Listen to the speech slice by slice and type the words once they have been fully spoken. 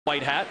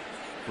White hat,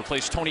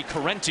 replaced Tony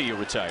Correnti, who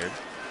retired.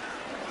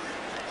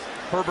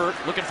 Herbert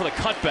looking for the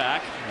cutback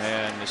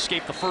and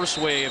escaped the first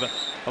wave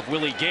of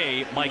Willie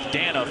Gay. Mike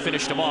Dana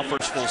finished him off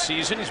first full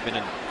season. He's been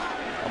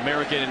an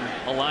American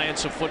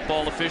Alliance of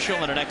Football official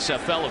and an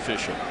XFL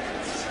official.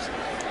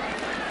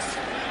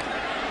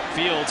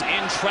 Fields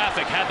in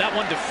traffic, had that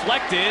one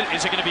deflected.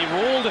 Is it going to be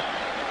ruled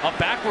a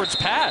backwards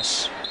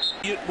pass?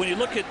 When you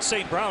look at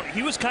St. Brown,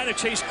 he was kind of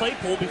Chase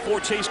Claypool before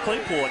Chase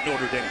Claypool at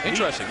Notre Dame.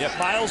 Interesting, yeah.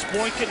 Miles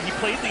Boykin, he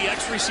played the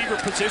X-receiver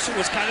position,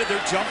 was kind of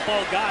their jump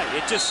ball guy.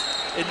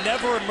 It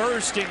never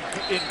emerged in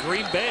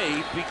Green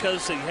Bay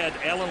because they had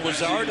Alan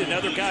Lazard and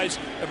other guys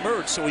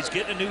emerge. So he's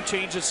getting a new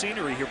change of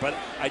scenery here. But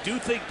I do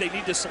think they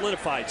need to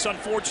solidify. It's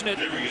unfortunate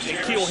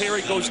N'Keal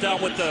Harry goes down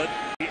with the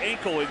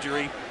ankle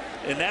injury.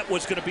 And that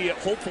was going to be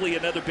hopefully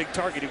another big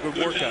target. He would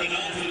work on.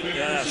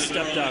 Yeah,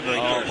 stepped down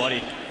right there.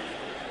 Buddy.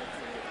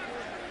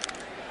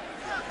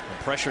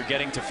 Pressure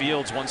getting to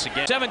Fields once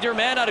again. Seventh-year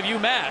man out of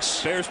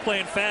UMass. Bears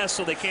playing fast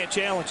so they can't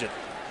challenge it.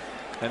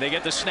 And they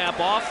get the snap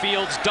off.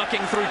 Fields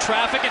ducking through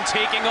traffic and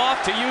taking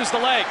off to use the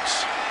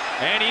legs.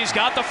 And he's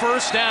got the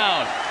first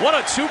down. What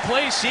a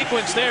two-play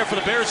sequence there for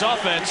the Bears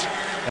offense.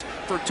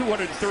 For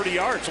 230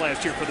 yards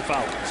last year for the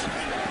Falcons.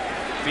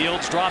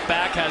 Fields drop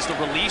back, has the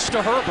release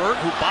to Herbert,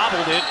 who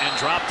bobbled it and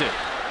dropped it.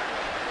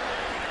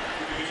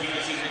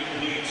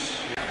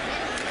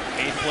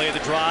 8th play of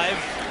the drive.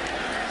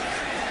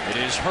 It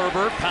is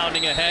Herbert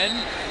pounding ahead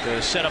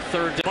to set up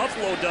third down.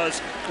 Buffalo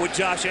does with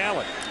Josh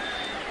Allen.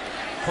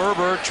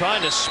 Herbert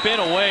trying to spin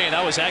away, and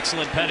that was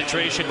excellent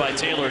penetration by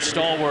Taylor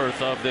Stallworth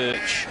of the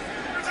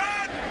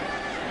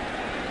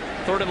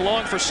 3rd and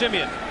long for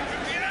Simeon.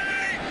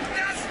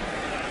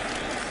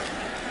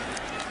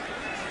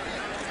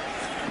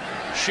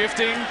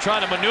 Shifting,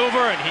 trying to maneuver,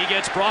 and he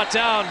gets brought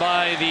down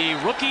by the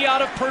rookie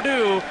out of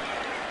Purdue,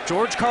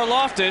 George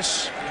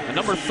Karlaftis, the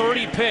number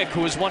 30 pick,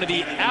 who was one of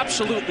the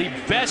absolutely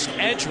best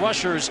edge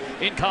rushers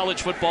in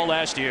college football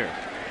last year.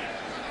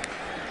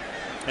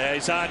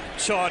 He's on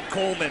Sean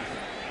Coleman.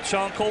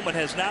 Sean Coleman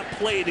has not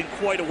played in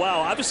quite a while.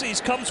 Obviously, he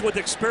comes with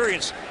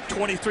experience,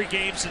 23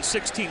 games and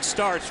 16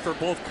 starts for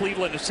both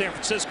Cleveland and San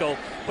Francisco.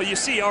 But you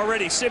see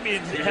already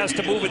Simeon has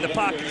to move in the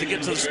pocket to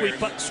get to the sweet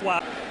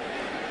swap.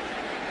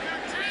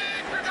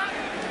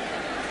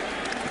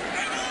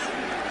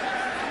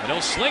 And he'll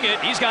sling it.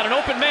 He's got an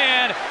open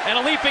man and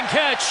a leaping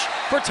catch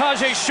for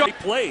Tajay Shaw.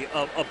 Play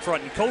up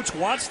front. And coach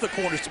wants the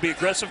corners to be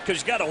aggressive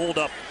because you got to hold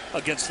up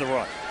against the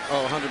run.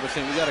 Oh,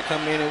 100%. We got to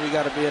come in and we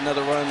got to be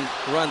another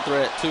run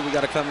threat too. We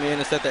got to come in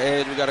and set the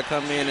edge. We got to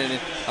come in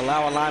and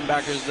allow our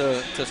linebackers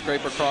to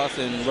scrape across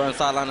and run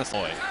sideline and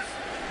side.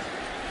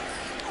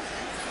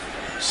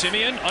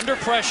 Simeon under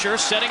pressure,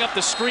 setting up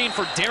the screen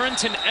for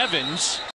Darrington Evans.